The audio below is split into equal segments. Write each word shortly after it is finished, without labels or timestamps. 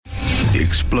The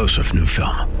explosive new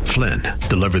film, Flynn,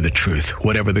 deliver the truth,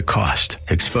 whatever the cost,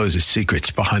 exposes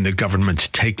secrets behind the government's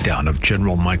takedown of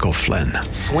General Michael Flynn.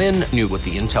 Flynn knew what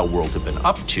the intel world had been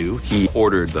up to. He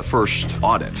ordered the first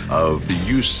audit of the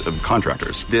use of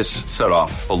contractors. This set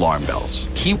off alarm bells.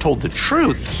 He told the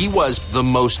truth. He was the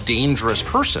most dangerous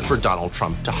person for Donald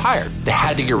Trump to hire. They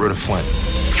had to get rid of Flynn.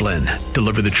 Flynn,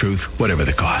 deliver the truth, whatever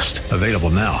the cost. Available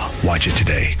now. Watch it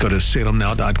today. Go to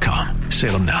salemnow.com.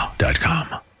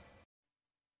 salemnow.com.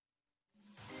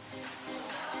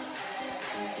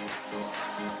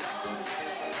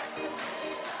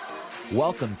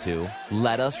 Welcome to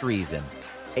Let Us Reason,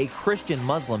 a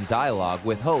Christian-Muslim dialogue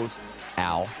with host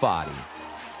Al Fadi.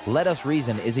 Let Us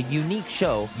Reason is a unique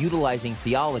show utilizing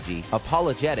theology,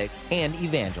 apologetics, and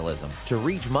evangelism to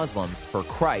reach Muslims for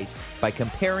Christ by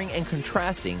comparing and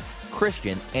contrasting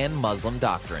Christian and Muslim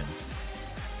doctrines.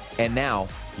 And now,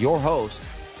 your host,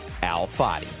 Al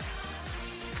Fadi.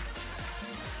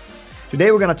 Today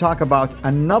we're going to talk about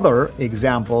another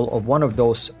example of one of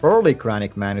those early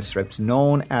Quranic manuscripts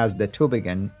known as the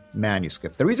Tubingen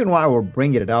Manuscript. The reason why we're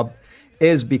bringing it up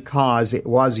is because it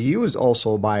was used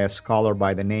also by a scholar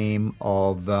by the name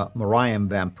of Miriam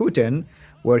Van Putten,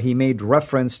 where he made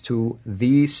reference to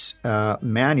these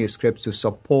manuscripts to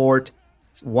support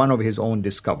one of his own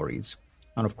discoveries.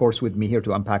 And of course, with me here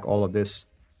to unpack all of this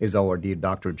is our dear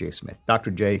Dr. Jay Smith.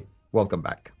 Dr. Jay, welcome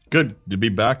back. Good to be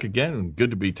back again, and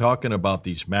good to be talking about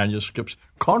these manuscripts.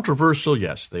 Controversial,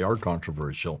 yes, they are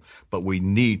controversial, but we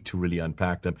need to really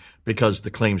unpack them because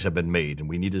the claims have been made, and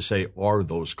we need to say, are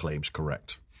those claims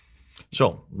correct?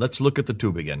 So let's look at the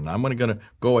Tubingen. I'm going to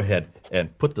go ahead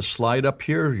and put the slide up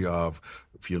here.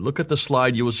 If you look at the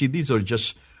slide, you will see these are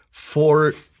just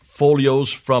 4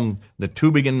 folios from the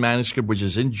Tubingen manuscript, which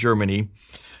is in Germany.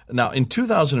 Now, in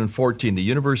 2014, the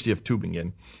University of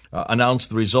Tubingen announced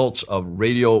the results of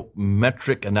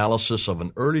radiometric analysis of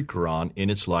an early Quran in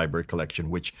its library collection,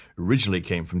 which originally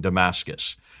came from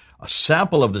Damascus. A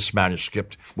sample of this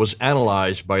manuscript was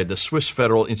analyzed by the Swiss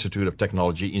Federal Institute of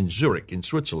Technology in Zurich, in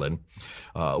Switzerland,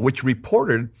 which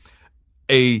reported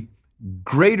a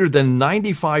greater than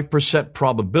 95%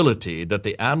 probability that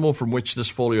the animal from which this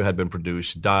folio had been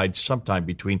produced died sometime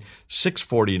between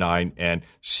 649 and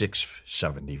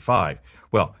 675.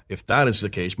 Well, if that is the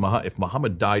case, if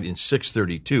Muhammad died in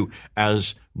 632,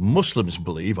 as Muslims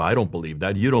believe, I don't believe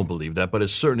that, you don't believe that, but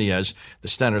as certainly as the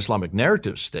standard Islamic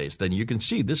narrative states, then you can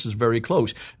see this is very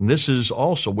close. And this is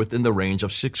also within the range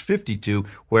of 652,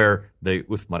 where the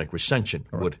Uthmanic recension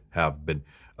would have been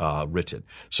written.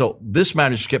 So this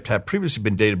manuscript had previously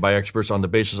been dated by experts on the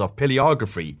basis of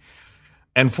paleography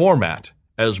and format,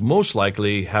 as most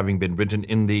likely having been written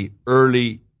in the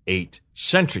early 8th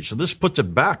century. So this puts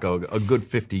it back a good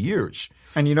 50 years.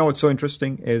 And you know what's so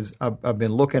interesting is I've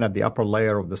been looking at the upper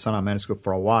layer of the Sana manuscript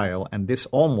for a while, and this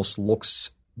almost looks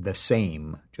the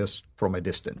same just from a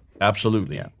distance.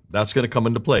 Absolutely. Yeah. That's going to come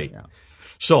into play. Yeah.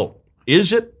 So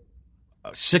is it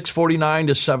 649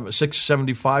 to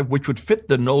 675, which would fit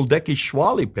the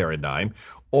Noldeki-Schwally paradigm,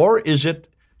 or is it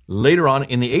later on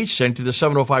in the 8th century, the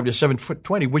 705 to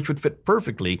 720, which would fit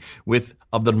perfectly with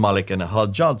Abdul Malik and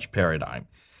Hajjaj paradigm?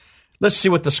 Let's see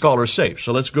what the scholars say.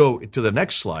 So let's go to the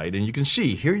next slide, and you can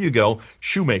see, here you go,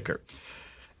 Shoemaker.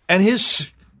 And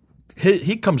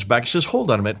he comes back and says, hold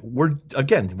on a minute, we're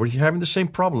having the same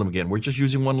problem again. We're just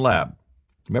using one lab.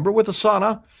 Remember with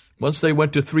Asana? Once they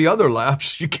went to 3 other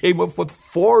labs, you came up with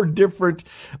 4 different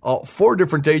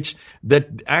dates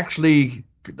that actually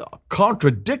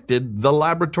contradicted the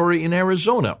laboratory in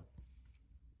Arizona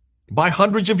by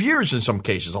hundreds of years in some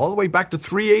cases, all the way back to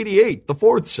 388, the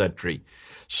 4th century.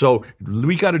 So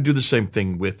we got to do the same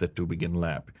thing with the Tubingen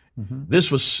lab. Mm-hmm.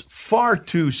 This was far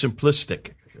too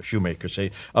simplistic, Shoemaker say,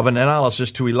 of an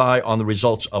analysis to rely on the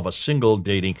results of a single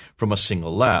dating from a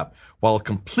single lab, while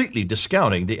completely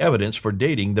discounting the evidence for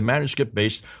dating the manuscript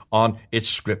based on its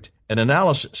script and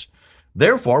analysis.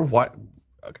 Therefore, what,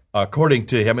 according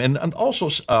to him, and also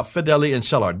Fedeli and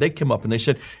Sellard, they came up and they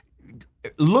said,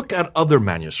 look at other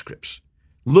manuscripts.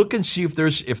 Look and see if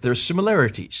there's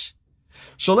similarities.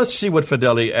 So let's see what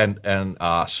Fedeli and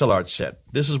Sellard said.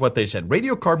 This is what they said.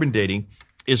 Radiocarbon dating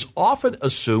is often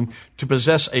assumed to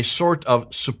possess a sort of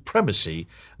supremacy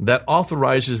that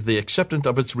authorizes the acceptance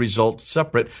of its result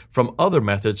separate from other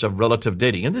methods of relative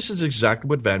dating. And this is exactly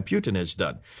what Van Putten has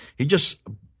done. He just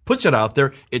puts it out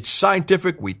there. It's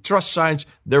scientific. We trust science.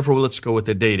 Therefore, let's go with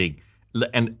the dating.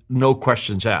 And no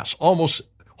questions asked. Almost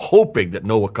hoping that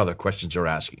no other questions are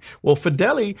asking. Well,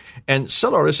 Fedeli and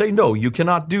Sellard say, no, you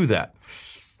cannot do that.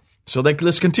 So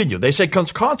let's continue. They say,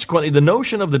 consequently, the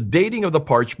notion of the dating of the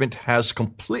parchment has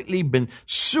completely been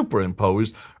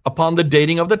superimposed upon the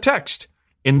dating of the text.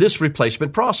 In this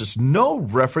replacement process, no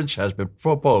reference has been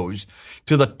proposed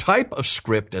to the type of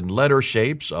script and letter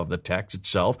shapes of the text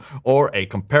itself, or a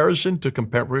comparison to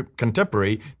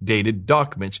contemporary dated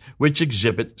documents which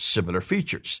exhibit similar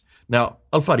features. Now,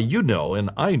 Al-Fadi, you know, and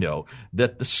I know,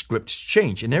 that the scripts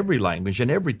change in every language,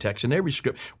 in every text, in every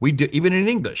script. We do, even in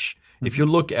English. If you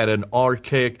look at an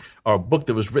archaic or a book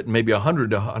that was written maybe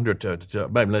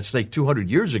let's say 200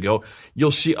 years ago,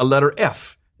 you'll see a letter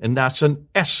F, and that's an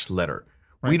S letter.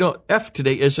 Right. We don't. F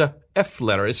today is a F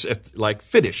letter. It's like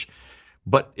Finnish,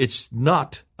 but it's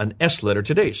not an S letter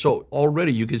today. So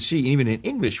already you can see, even in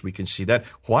English, we can see that.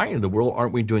 Why in the world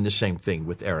aren't we doing the same thing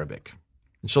with Arabic?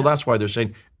 And so that's why they're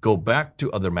saying, go back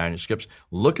to other manuscripts,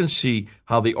 look and see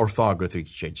how the orthography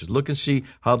changes, look and see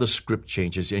how the script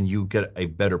changes, and you get a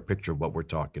better picture of what we're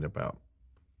talking about.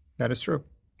 That is true.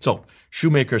 So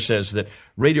Shoemaker says that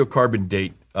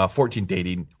radiocarbon 14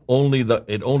 dating only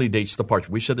dates the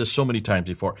parchment. We've said this so many times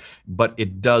before, but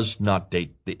it does not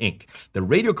date the ink. The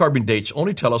radiocarbon dates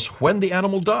only tell us when the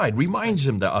animal died, reminds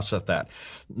us of that.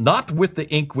 Not with the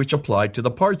ink which applied to the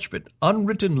parchment.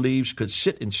 Unwritten leaves could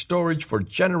sit in storage for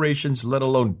generations, let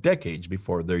alone decades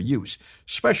before their use,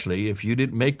 especially if you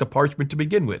didn't make the parchment to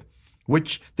begin with,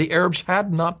 which the Arabs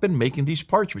had not been making these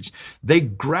parchments. They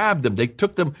grabbed them. They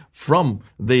took them from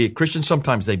the Christians.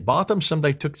 Sometimes they bought them.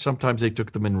 Sometimes they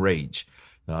took them in raids.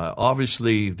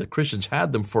 Obviously, the Christians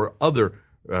had them for other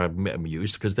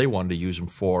use because they wanted to use them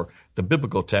for the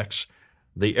biblical texts.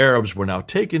 The Arabs were now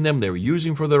taking them. They were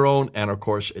using for their own. And, of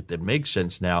course, it makes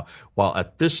sense now. While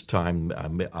at this time,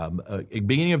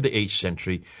 beginning of the 8th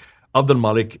century, Abd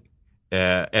al-Malik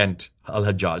and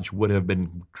Al-Hajjaj would have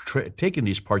been taking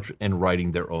these parchments and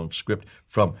writing their own script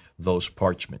from those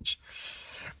parchments.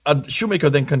 Shoemaker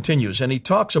then continues, and he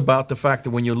talks about the fact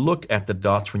that when you look at the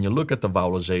dots, when you look at the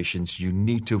vowelizations, you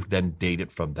need to then date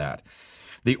it from that.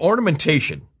 The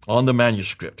ornamentation on the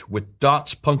manuscript with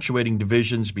dots punctuating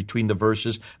divisions between the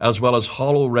verses as well as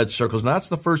hollow red circles. Now, that's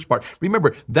the first part.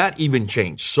 Remember, that even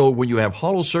changed. So when you have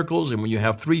hollow circles and when you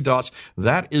have 3 dots,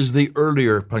 that is the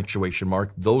earlier punctuation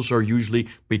mark. Those are usually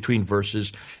between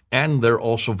verses, and they're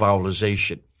also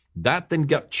vowelization. That then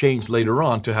got changed later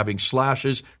on to having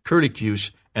slashes,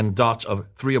 curlicues, and dots of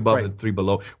 3 above and 3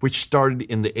 below, which started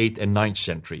in the 8th and 9th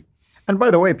century. And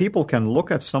by the way, people can look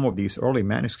at some of these early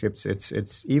manuscripts.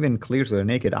 It's even clear to the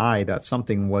naked eye that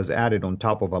something was added on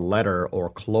top of a letter or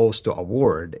close to a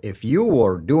word. If you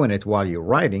were doing it while you're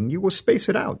writing, you will space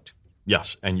it out.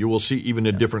 Yes, and you will see even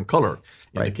a different color.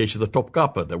 In the case of the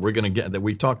Topkapi that we're going to get, that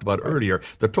we talked about earlier,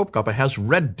 the Topkapi has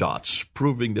red dots,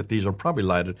 proving that these are probably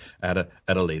lighted at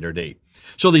a later date.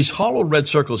 So these hollow red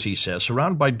circles, he says,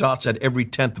 surrounded by dots at every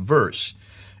 10th verse,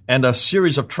 and a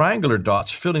series of triangular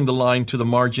dots filling the line to the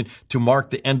margin to mark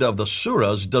the end of the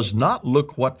surahs does not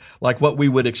look like what we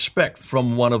would expect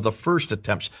from one of the first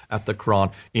attempts at the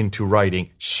Quran into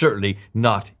writing, certainly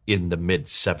not in the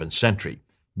mid-7th century.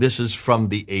 This is from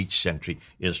the 8th century,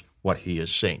 is what he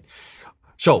is saying.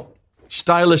 So,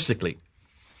 stylistically,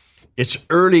 it's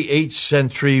early 8th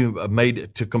century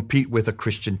made to compete with a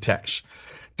Christian text.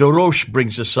 Dorosh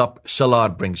brings us up,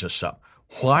 Salad brings us up.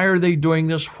 Why are they doing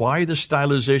this? Why the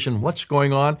stylization? What's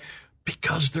going on?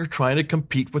 Because they're trying to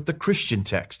compete with the Christian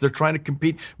text. They're trying to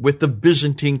compete with the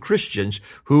Byzantine Christians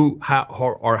who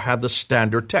have the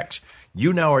standard text.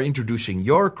 You now are introducing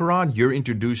your Quran. You're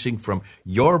introducing from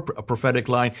your prophetic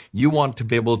line. You want to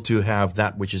be able to have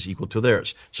that which is equal to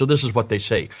theirs. So this is what they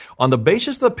say. On the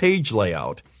basis of the page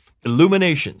layout,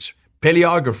 illuminations,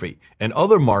 paleography, and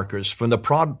other markers from the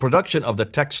production of the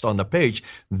text on the page,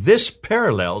 this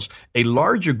parallels a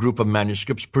larger group of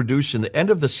manuscripts produced in the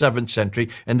end of the 7th century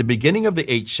and the beginning of the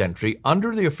 8th century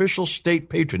under the official state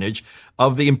patronage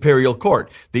of the imperial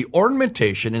court. The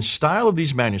ornamentation and style of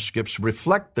these manuscripts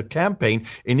reflect the campaign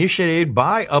initiated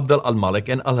by Abd al-Malik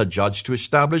and Al-Hajjaj to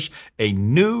establish a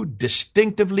new,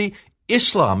 distinctively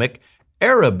Islamic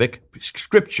Arabic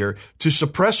scripture to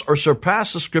suppress or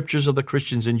surpass the scriptures of the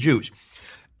Christians and Jews.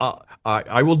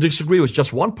 I will disagree with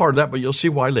just one part of that, but you'll see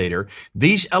why later.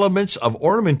 These elements of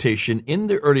ornamentation in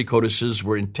the early codices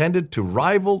were intended to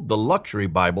rival the luxury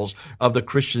Bibles of the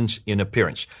Christians in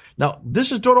appearance. Now,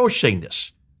 this is Dorosh saying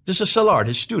this. This is Salard,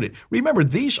 his student. Remember,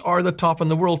 these are the top in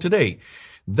the world today.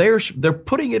 They're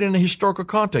putting it in a historical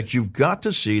context. You've got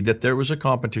to see that there was a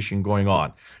competition going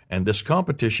on. And this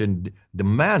competition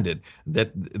demanded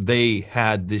that they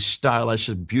had this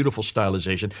stylized, beautiful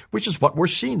stylization, which is what we're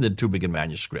seeing in the Tubingen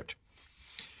manuscript.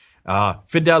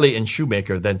 Fideli and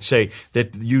Shoemaker then say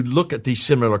that you look at these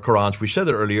similar Qurans. We said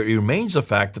that earlier. It remains the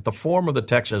fact that the form of the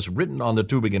text as written on the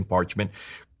Tubingen parchment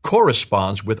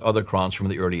corresponds with other Qurans from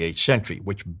the early 8th century,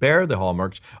 which bear the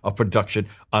hallmarks of production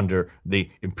under the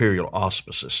imperial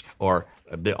auspices, or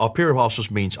the imperial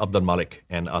auspices means Abd al-Malik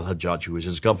and al-Hajjaj, who is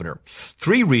his governor.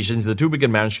 3 reasons the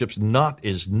Tubingen manuscript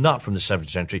is not from the 7th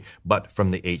century, but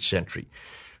from the 8th century.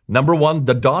 Number 1,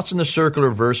 the dots in the circular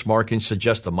verse markings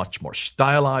suggest a much more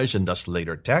stylized and thus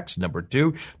later text. Number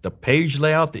 2, the page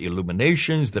layout, the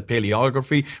illuminations, the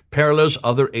paleography parallels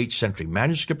other 8th century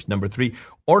manuscripts. Number 3,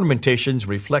 ornamentations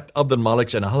reflect Abd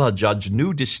al-Malik's and al-Hajjaj's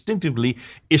new distinctively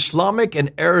Islamic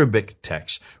and Arabic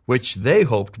texts, which they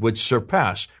hoped would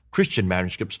surpass Christian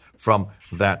manuscripts from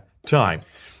that time.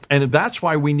 And that's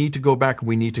why we need to go back,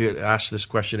 we need to ask this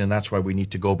question, and that's why we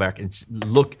need to go back and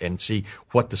look and see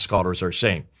what the scholars are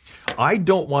saying. I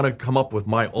don't want to come up with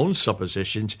my own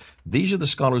suppositions. These are the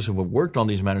scholars who have worked on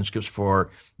these manuscripts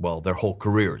for, well, their whole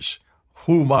careers.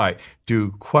 Who am I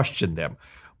to question them?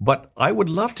 But I would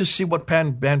love to see what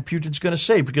Van Puten's going to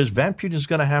say, because Van Puten's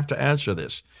going to have to answer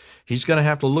this. He's going to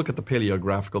have to look at the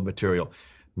paleographical material.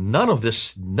 None of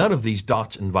these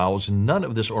dots and vowels, none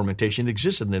of this ornamentation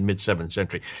existed in the mid-7th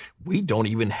century. We don't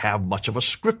even have much of a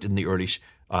script in the early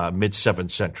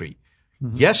mid-7th century.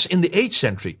 Mm-hmm. Yes, in the 8th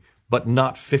century, but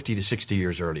not 50 to 60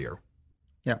 years earlier.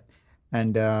 Yeah,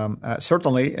 and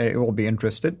certainly it will be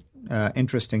interesting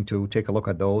to take a look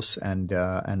at those. And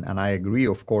I agree,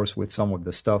 of course, with some of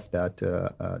the stuff that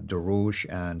Darush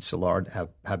and Szilard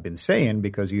have been saying,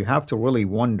 because you have to really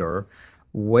wonder,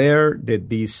 where did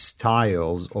these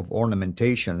styles of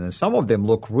ornamentation, and some of them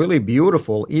look really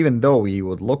beautiful, even though you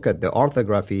would look at the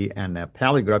orthography and the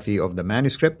paleography of the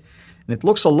manuscript, and it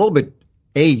looks a little bit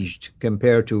aged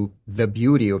compared to the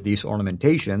beauty of these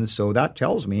ornamentations. So that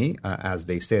tells me, as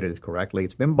they stated it correctly,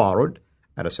 it's been borrowed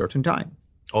at a certain time.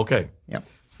 Okay. Yep.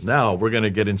 Now we're going to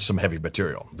get into some heavy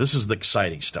material. This is the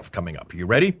exciting stuff coming up. You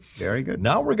ready? Very good.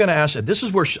 Now we're going to ask, and this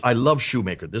is where I love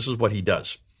Shoemaker. This is what he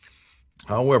does.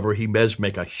 However, he does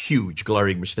make a huge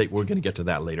glaring mistake. We're going to get to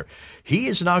that later. He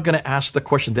is now going to ask the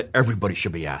question that everybody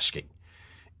should be asking.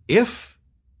 If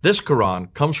this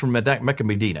Quran comes from Mecca,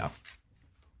 Medina,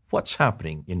 what's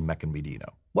happening in Mecca and Medina?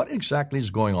 What exactly is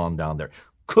going on down there?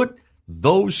 Could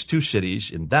those 2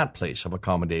 cities in that place have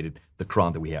accommodated the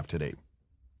Quran that we have today?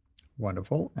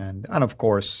 Wonderful. And of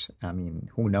course, I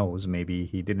mean, who knows? Maybe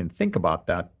he didn't think about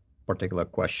that particular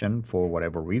question for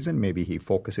whatever reason. Maybe he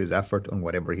focuses effort on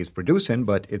whatever he's producing,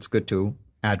 but it's good to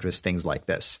address things like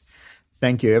this.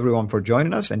 Thank you, everyone, for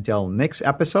joining us. Until next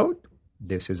episode,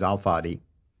 this is Al Fadi.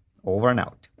 Over and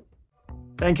out.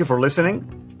 Thank you for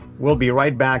listening. We'll be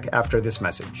right back after this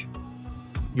message.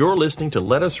 You're listening to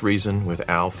Let Us Reason with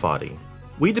Al Fadi.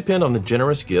 We depend on the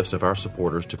generous gifts of our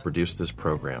supporters to produce this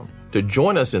program. To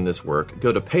join us in this work,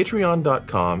 go to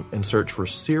patreon.com and search for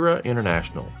CIRA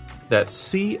International. That's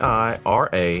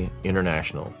CIRA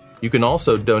International. You can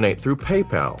also donate through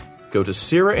PayPal. Go to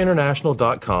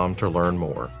CIRAInternational.com to learn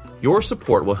more. Your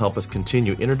support will help us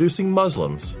continue introducing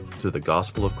Muslims to the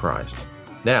gospel of Christ.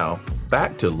 Now,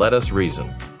 back to Let Us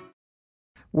Reason.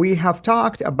 We have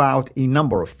talked about a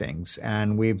number of things,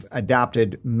 and we've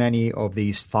adapted many of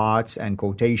these thoughts and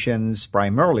quotations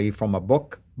primarily from a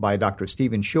book by Dr.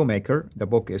 Stephen Shoemaker. The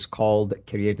book is called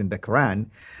Creating the Quran.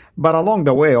 But along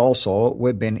the way also,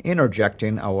 we've been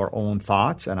interjecting our own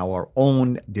thoughts and our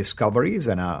own discoveries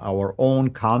and our own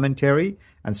commentary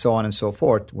and so on and so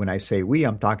forth. When I say we,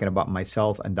 I'm talking about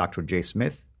myself and Dr. Jay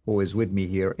Smith, who is with me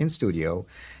here in studio.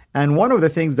 And one of the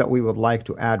things that we would like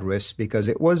to address, because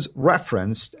it was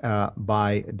referenced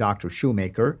by Dr.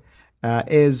 Shoemaker,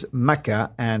 is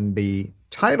Mecca. And the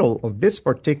title of this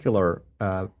particular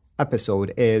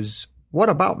episode is, What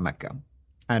About Mecca?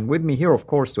 And with me here, of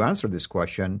course, to answer this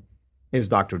question is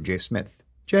Dr. Jay Smith.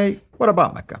 Jay, what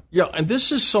about Mecca? Yeah, and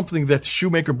this is something that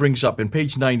Shoemaker brings up in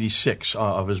page 96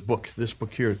 of his book, this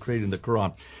book here, Creating the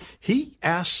Quran. He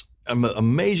asks an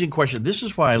amazing question. This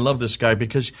is why I love this guy,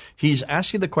 because he's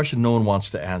asking the question no one wants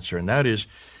to answer, and that is,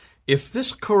 if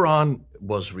this Quran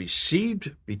was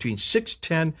received between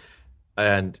 610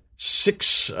 and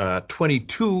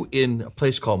 622 in a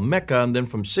place called Mecca, and then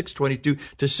from 622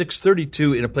 to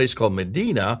 632 in a place called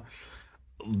Medina,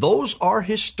 those are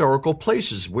historical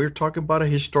places. We're talking about a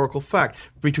historical fact.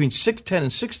 Between 610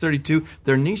 and 632,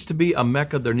 there needs to be a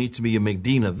Mecca, there needs to be a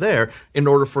Medina there in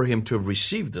order for him to have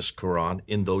received this Quran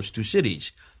in those 2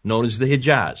 cities, known as the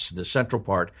Hijaz, the central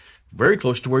part, very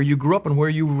close to where you grew up and where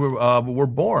you were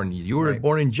born. You were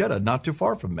born in Jeddah, not too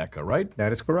far from Mecca, right?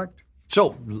 That is correct.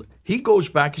 So he goes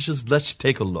back, he says, let's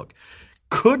take a look.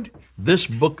 Could this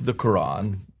book, the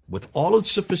Quran, with all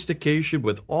its sophistication,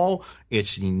 with all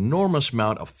its enormous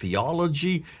amount of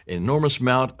theology, enormous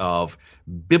amount of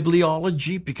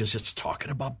bibliology, because it's talking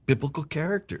about biblical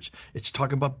characters. It's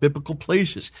talking about biblical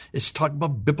places. It's talking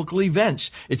about biblical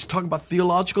events. It's talking about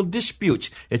theological disputes.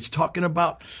 It's talking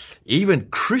about even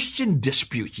Christian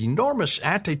disputes, enormous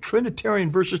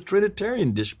anti-Trinitarian versus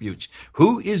Trinitarian disputes.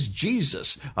 Who is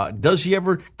Jesus? Does he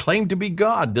ever claim to be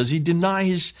God? Does he deny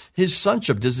his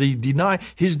sonship? Does he deny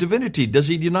his divinity? Does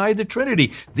he deny the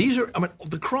Trinity?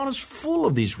 The Quran is full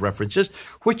of these references,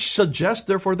 which suggest,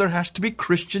 therefore, there has to be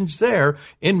Christians there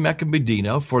in Mecca,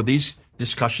 Medina for these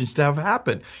discussions to have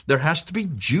happened. There has to be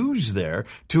Jews there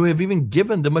to have even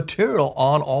given the material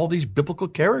on all these biblical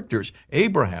characters,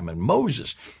 Abraham and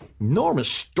Moses. Enormous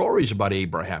stories about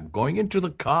Abraham going into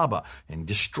the Kaaba and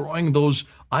destroying those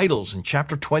idols in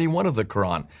chapter 21 of the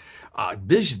Quran.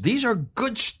 These are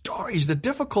good stories. The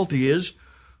difficulty is,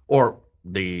 or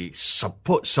the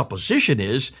supposition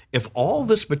is, if all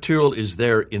this material is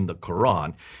there in the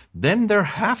Quran, then there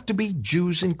have to be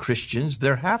Jews and Christians.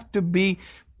 There have to be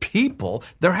people.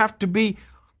 There have to be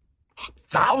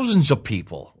thousands of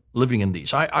people living in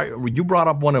these. You brought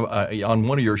up on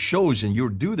one of your shows, and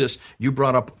you do this. You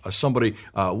brought up somebody,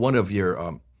 one of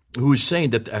your who is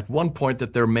saying that at one point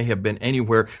that there may have been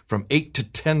anywhere from 8,000 to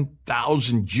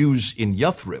 10,000 Jews in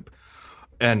Yathrib,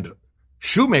 and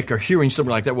Shoemaker, hearing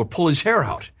something like that, will pull his hair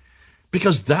out,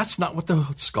 because that's not what the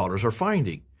scholars are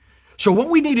finding. So what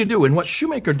we need to do, and what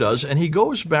Shoemaker does, and he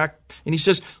goes back and he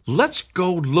says, let's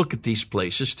go look at these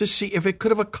places to see if it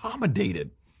could have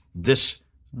accommodated this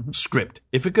script,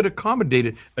 if it could have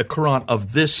accommodated a Quran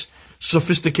of this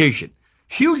sophistication,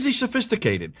 hugely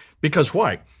sophisticated. Because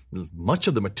why? Much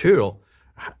of the material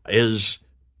is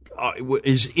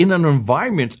in an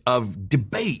environment of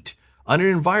debate, in an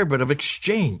environment of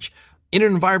exchange, in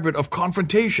an environment of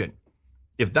confrontation.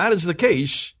 If that is the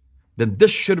case, then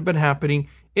this should have been happening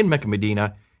in Mecca,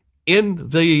 Medina, in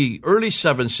the early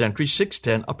 7th century,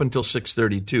 610 up until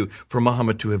 632, for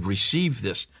Muhammad to have received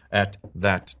this at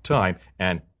that time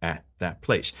and at that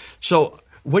place. So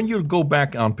when you go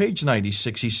back on page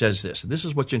 96, he says this. This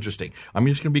is what's interesting. I'm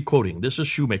just going to be quoting. This is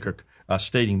Shoemaker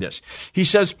stating this. He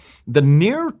says, the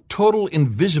near total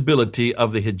invisibility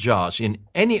of the Hijaz in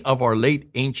any of our late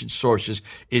ancient sources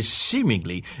is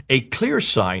seemingly a clear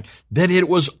sign that it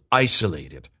was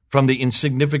isolated from the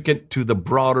insignificant to the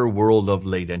broader world of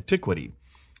late antiquity.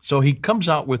 So he comes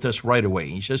out with this right away.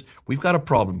 He says, we've got a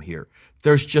problem here.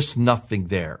 There's just nothing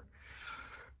there.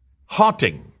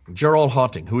 Gerald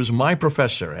Hawting, who is my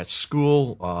professor at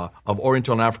School of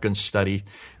Oriental and African Study,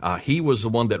 he was the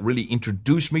one that really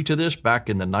introduced me to this back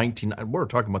in we're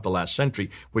talking about the last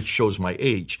century, which shows my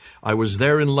age. I was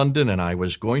there in London, and I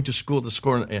was going to school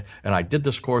and I did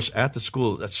this course at the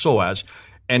school at SOAS,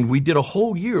 and we did a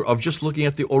whole year of just looking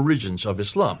at the origins of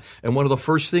Islam. And one of the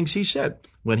first things he said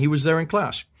when he was there in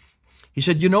class, he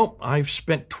said, I've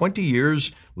spent 20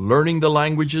 years learning the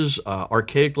languages,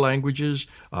 archaic languages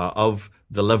of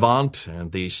the Levant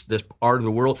and this part of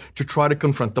the world to try to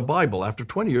confront the Bible. After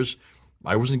 20 years,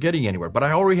 I wasn't getting anywhere, but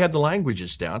I already had the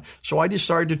languages down, so I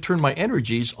decided to turn my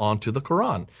energies onto the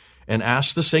Quran and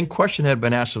ask the same question had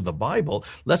been asked of the Bible.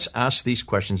 Let's ask these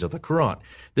questions of the Quran.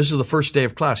 This is the first day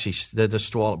of class. He said this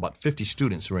to all, about 50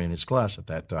 students who were in his class at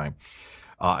that time.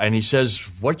 And he says,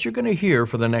 what you're going to hear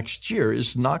for the next year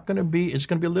is it's going to be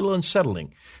a little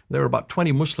unsettling. There were about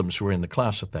 20 Muslims who were in the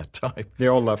class at that time. They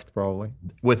all left, probably.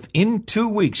 Within 2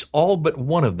 weeks, all but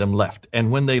one of them left.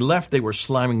 And when they left, they were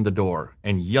slamming the door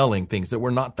and yelling things that were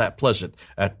not that pleasant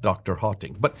at Dr.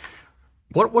 Hawting. But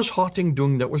what was Hawting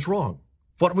doing that was wrong?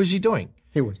 What was he doing?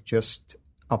 He was just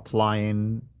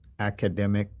applying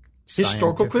academic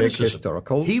historical criticism.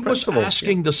 He was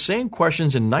asking the same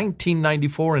questions in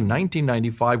 1994 and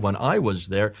 1995 when I was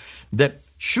there that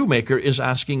Shoemaker is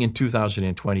asking in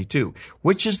 2022,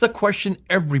 which is the question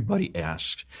everybody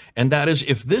asks. And that is,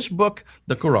 if this book,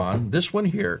 the Quran, this one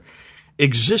here,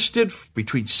 existed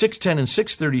between 610 and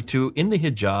 632 in the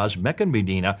Hijaz, Mecca and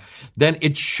Medina, then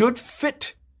it should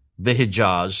fit the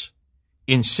Hijaz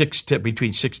in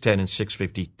between 610 and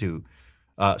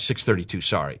 632,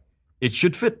 sorry. It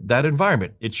should fit that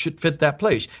environment. It should fit that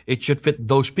place. It should fit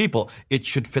those people. It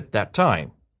should fit that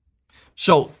time.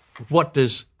 So what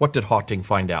did Hawting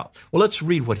find out? Well, let's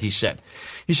read what he said.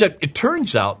 He said, it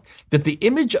turns out that the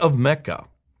image of Mecca,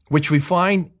 which we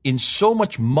find in so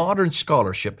much modern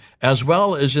scholarship, as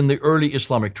well as in the early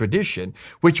Islamic tradition,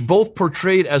 which both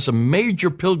portrayed as a major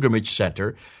pilgrimage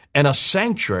center and a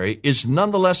sanctuary, is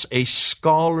nonetheless a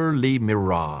scholarly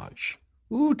mirage.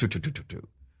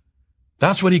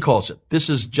 That's what he calls it. This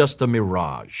is just a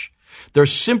mirage. There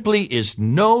simply is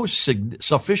no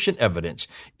sufficient evidence,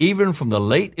 even from the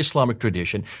late Islamic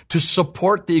tradition, to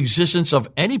support the existence of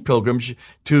any pilgrimage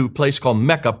to a place called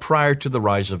Mecca prior to the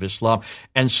rise of Islam.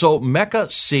 And so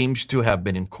Mecca seems to have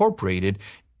been incorporated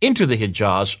into the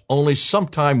Hijaz only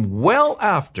sometime well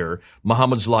after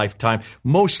Muhammad's lifetime,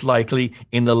 most likely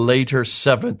in the later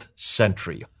 7th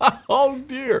century. Oh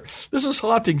dear, this is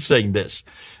haunting saying this.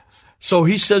 So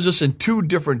he says this in two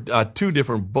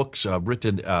different books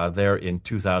written there in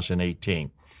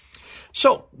 2018.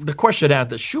 So the question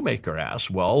that Shoemaker asked,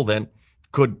 well, then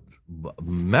could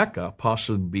Mecca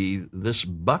possibly be this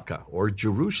Bakka or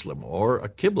Jerusalem or a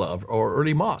Qibla or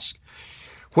early mosque?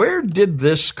 Where did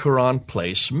this Quran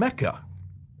place Mecca?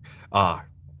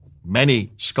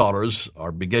 Many scholars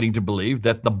are beginning to believe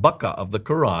that the Bakka of the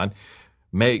Quran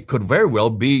could very well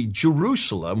be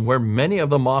Jerusalem, where many of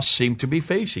the mosques seem to be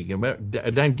facing.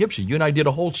 Dan Gibson, you and I did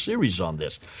a whole series on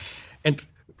this. And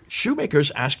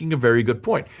Shoemaker's asking a very good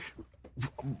point.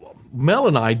 Mel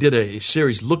and I did a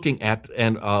series looking at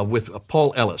with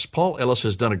Paul Ellis. Paul Ellis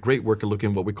has done a great work at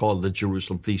looking at what we call the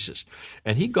Jerusalem thesis.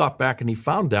 And he got back and he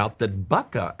found out that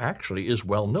Bakka actually is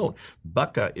well known.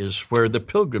 Bakka is where the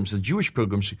Jewish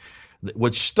pilgrims,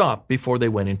 would stop before they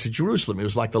went into Jerusalem. It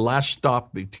was like the last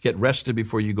stop to get rested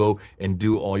before you go and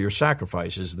do all your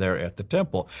sacrifices there at the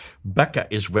temple. Bakka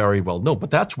is very well known, but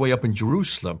that's way up in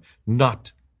Jerusalem,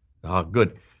 not a good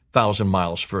 1,000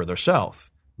 miles further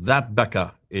south. That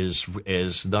Bakka is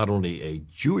not only a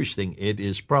Jewish thing, it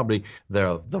is probably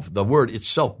the word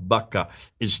itself, Bakka,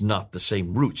 is not the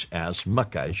same roots as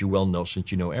Mecca, as you well know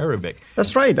since you know Arabic.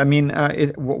 That's right. I mean,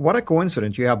 what a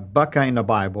coincidence. You have Bakka in the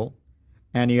Bible,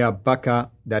 and you have Bakka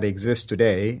that exists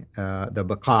today, the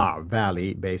Baqa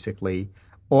Valley, basically,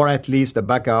 or at least the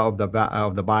Bakka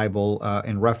of the Bible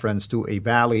in reference to a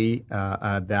valley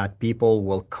that people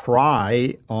will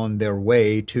cry on their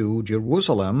way to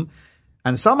Jerusalem.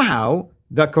 And somehow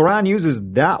the Quran uses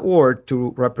that word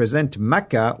to represent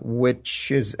Mecca,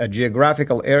 which is a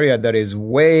geographical area that is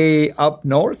way up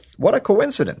north. What a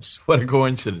coincidence. What a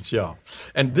coincidence, yeah.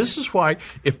 And this is why,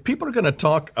 if people are going to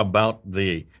talk about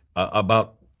where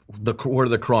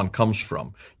the Quran comes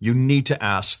from, you need to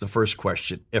ask the first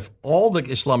question. If all the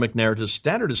Islamic narratives,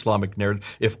 standard Islamic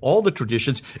narrative, if all the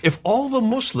traditions, if all the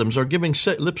Muslims are giving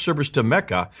lip service to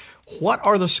Mecca, what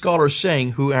are the scholars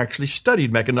saying who actually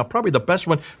studied Mecca? Now, probably the best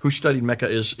one who studied Mecca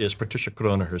is Patricia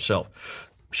Corona herself.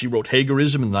 She wrote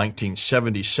Hagarism in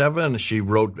 1977. She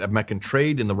wrote Meccan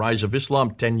Trade in the Rise of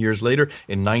Islam 10 years later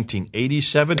in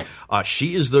 1987.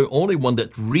 She is the only one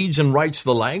that reads and writes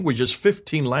the languages,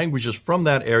 15 languages from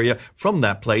that area, from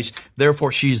that place.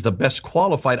 Therefore, she's the best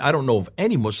qualified. I don't know of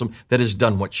any Muslim that has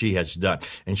done what she has done.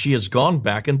 And she has gone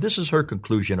back, and this is her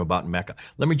conclusion about Mecca.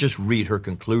 Let me just read her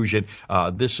conclusion.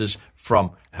 This is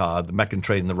from the Meccan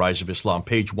Trade in the Rise of Islam,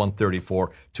 page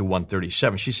 134 to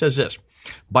 137. She says this: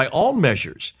 by all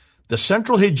measures, the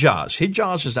central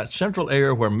Hijaz is that central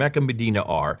area where Mecca and Medina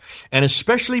are, and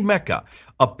especially Mecca,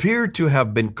 appear to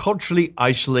have been culturally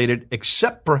isolated,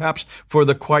 except perhaps for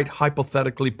the quite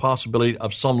hypothetically possibility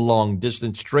of some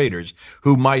long-distance traders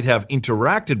who might have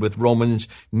interacted with Romans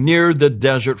near the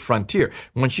desert frontier.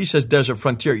 When she says desert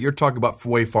frontier, you're talking about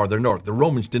way farther north. The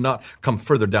Romans did not come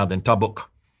further down than Tabuk,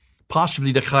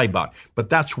 possibly the Khaybar, but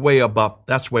that's way up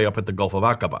at the Gulf of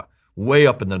Aqaba. Way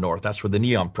up in the north. That's where the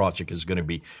Neom project is going to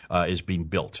be, is being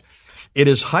built. It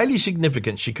is highly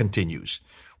significant, she continues.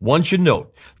 One should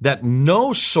note that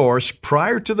no source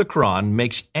prior to the Quran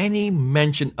makes any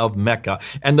mention of Mecca,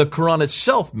 and the Quran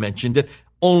itself mentioned it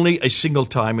only a single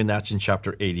time, and that's in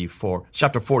chapter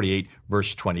 48,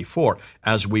 verse 24.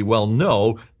 As we well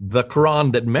know, the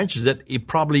Quran that mentions it,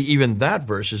 probably even that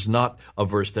verse is not a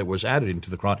verse that was added into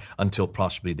the Quran until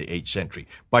possibly the 8th century.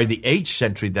 By the 8th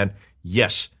century, then,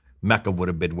 yes, Mecca would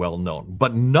have been well known,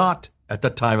 but not at the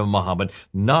time of Muhammad,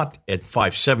 not at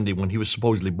 570 when he was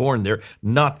supposedly born there,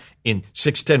 not in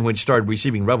 610 when he started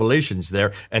receiving revelations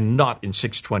there, and not in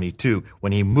 622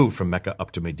 when he moved from Mecca up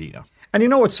to Medina. And you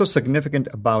know what's so significant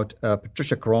about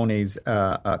Patricia Corone's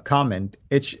comment?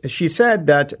 She said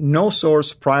that no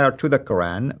source prior to the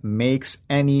Quran makes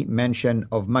any mention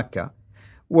of Mecca.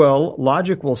 Well,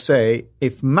 logic will say,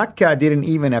 if Mecca didn't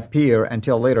even appear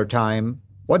until later time,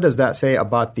 what does that say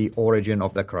about the origin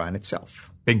of the Quran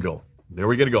itself? Bingo. There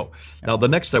we're going to go. Now, the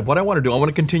next step, what I want to do, I want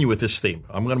to continue with this theme.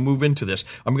 I'm going to move into this.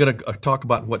 I'm going to talk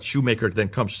about what Shoemaker then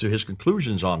comes to his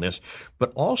conclusions on this,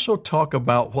 but also talk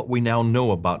about what we now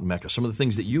know about Mecca, some of the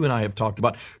things that you and I have talked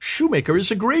about. Shoemaker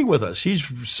is agreeing with us. He's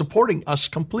supporting us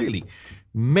completely.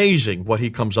 Amazing what he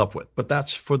comes up with, but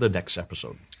that's for the next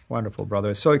episode. Wonderful,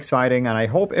 brother. It's so exciting, and I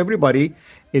hope everybody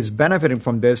is benefiting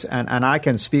from this, and I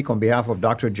can speak on behalf of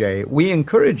Dr. J. We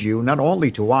encourage you not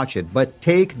only to watch it, but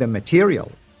take the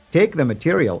material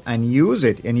and use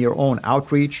it in your own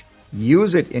outreach,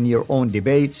 use it in your own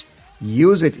debates,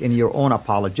 use it in your own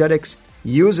apologetics,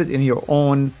 use it in your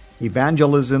own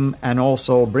evangelism, and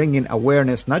also bring in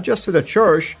awareness not just to the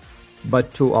church,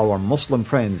 but to our Muslim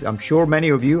friends. I'm sure many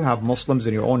of you have Muslims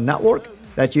in your own network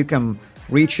that you can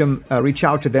reach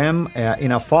out to them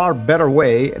in a far better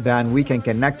way than we can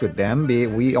connect with them.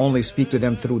 We only speak to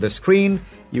them through the screen.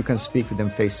 You can speak to them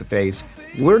face to face.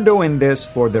 We're doing this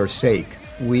for their sake.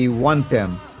 We want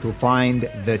them to find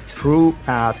the true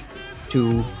path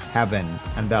to heaven,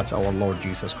 and that's our Lord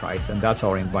Jesus Christ, and that's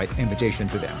our invitation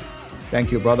to them.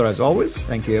 Thank you, brother, as always.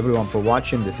 Thank you, everyone, for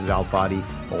watching. This is Al Fadi,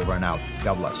 over and out.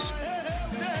 God bless.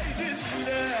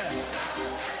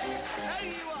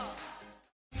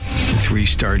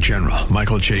 Three-star General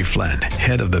Michael J. Flynn,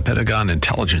 head of the Pentagon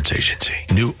Intelligence Agency,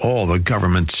 knew all the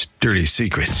government's dirty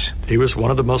secrets. He was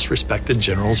one of the most respected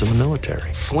generals in the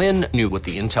military. Flynn knew what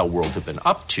the intel world had been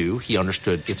up to. He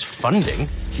understood its funding.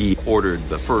 He ordered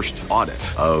the first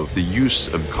audit of the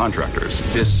use of contractors.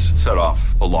 This set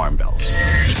off alarm bells.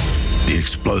 The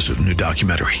explosive new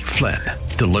documentary, Flynn,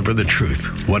 Deliver the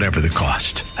Truth, Whatever the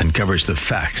Cost, uncovers the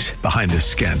facts behind this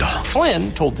scandal.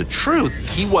 Flynn told the truth.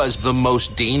 He was the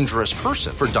most dangerous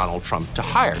person for Donald Trump to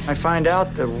hire. I find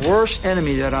out the worst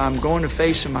enemy that I'm going to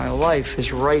face in my life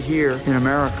is right here in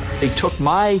America. They took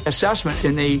my assessment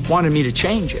and they wanted me to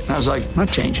change it. And I was like, I'm not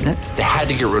changing it. They had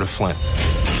to get rid of Flynn.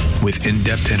 With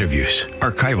in-depth interviews,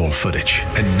 archival footage,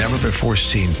 and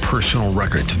never-before-seen personal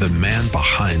records of the man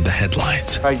behind the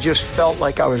headlines. I just felt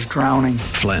like I was drowning.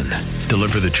 Flynn,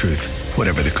 Deliver the Truth,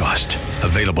 Whatever the Cost.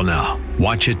 Available now.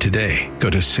 Watch it today.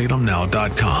 Go to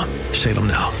salemnow.com.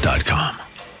 salemnow.com.